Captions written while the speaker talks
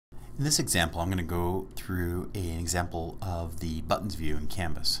In this example, I'm going to go through an example of the buttons view in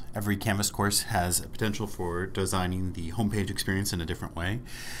Canvas. Every Canvas course has a potential for designing the homepage experience in a different way.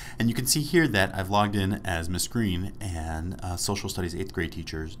 And you can see here that I've logged in as Miss Green and Social Studies 8th grade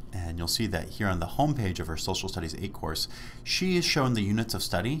teachers. And you'll see that here on the homepage of her Social Studies 8 course, she is showing the units of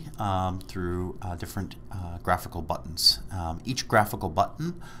study through different graphical buttons. Each graphical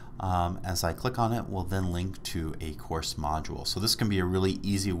button, as I click on it, will then link to a course module. So this can be a really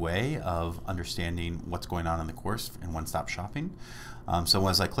easy way of understanding what's going on in the course in one-stop shopping. So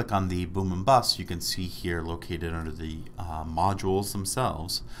as I click on the Boom and Bust, you can see here located under the modules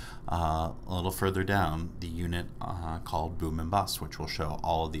themselves, a little further down, the unit called Boom and Bust, which will show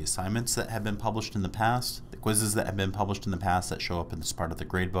all of the assignments that have been published in the past, the quizzes that have been published in the past that show up in this part of the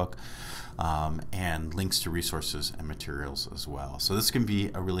gradebook, and links to resources and materials as well. So this can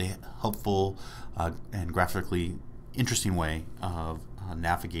be a really helpful and graphically interesting way of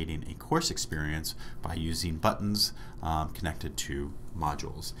navigating a course experience by using buttons connected to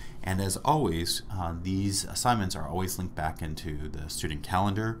modules. And as always, these assignments are always linked back into the student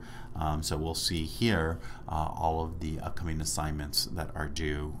calendar. So we'll see here all of the upcoming assignments that are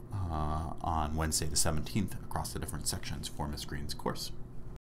due on Wednesday the 17th across the different sections for Ms. Green's course.